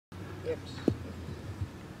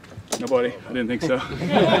Nobody? I didn't think so.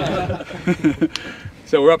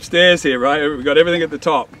 So we're upstairs here, right? We've got everything at the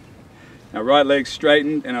top. Our right leg's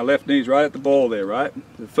straightened and our left knee's right at the ball there, right?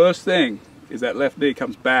 The first thing is that left knee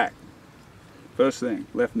comes back. First thing,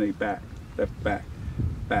 left knee back, left back,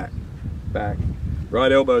 back, back.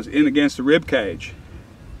 Right elbow's in against the rib cage.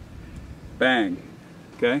 Bang,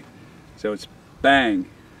 okay? So it's bang,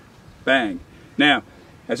 bang. Now,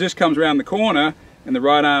 as this comes around the corner and the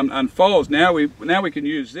right arm unfolds, now we can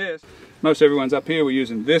use this. Most everyone's up here, we're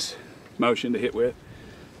using this motion to hit with.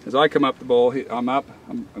 As I come up the ball, I'm up,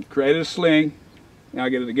 I've created a sling, now I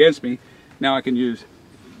get it against me, now I can use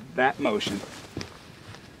that motion.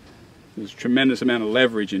 There's a tremendous amount of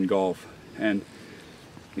leverage in golf, and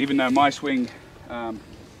even though my swing,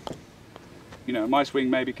 you know, my swing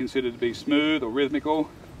may be considered to be smooth or rhythmical,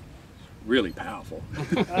 it's really powerful.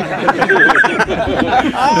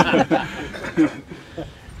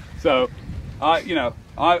 So,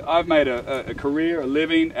 I've made a career, a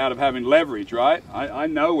living out of having leverage, right? I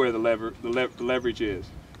know where the leverage is.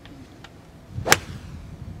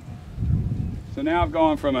 So now I've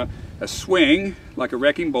gone from a swing, like a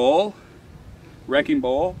wrecking ball,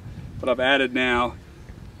 but I've added now,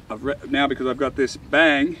 because I've got this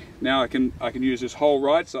bang, now I can use this whole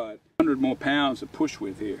right side. 100 more pounds to push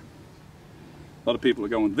with here. A lot of people are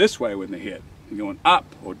going this way when they hit. They're going up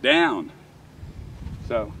or down.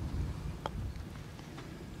 So,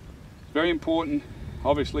 it's very important,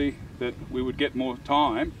 obviously, that we would get more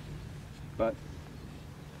time, but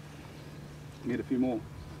need a few more.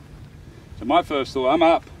 So my first thought, I'm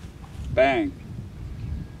up, bang.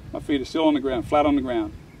 My feet are still on the ground, flat on the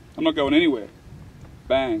ground. I'm not going anywhere.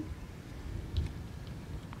 Bang.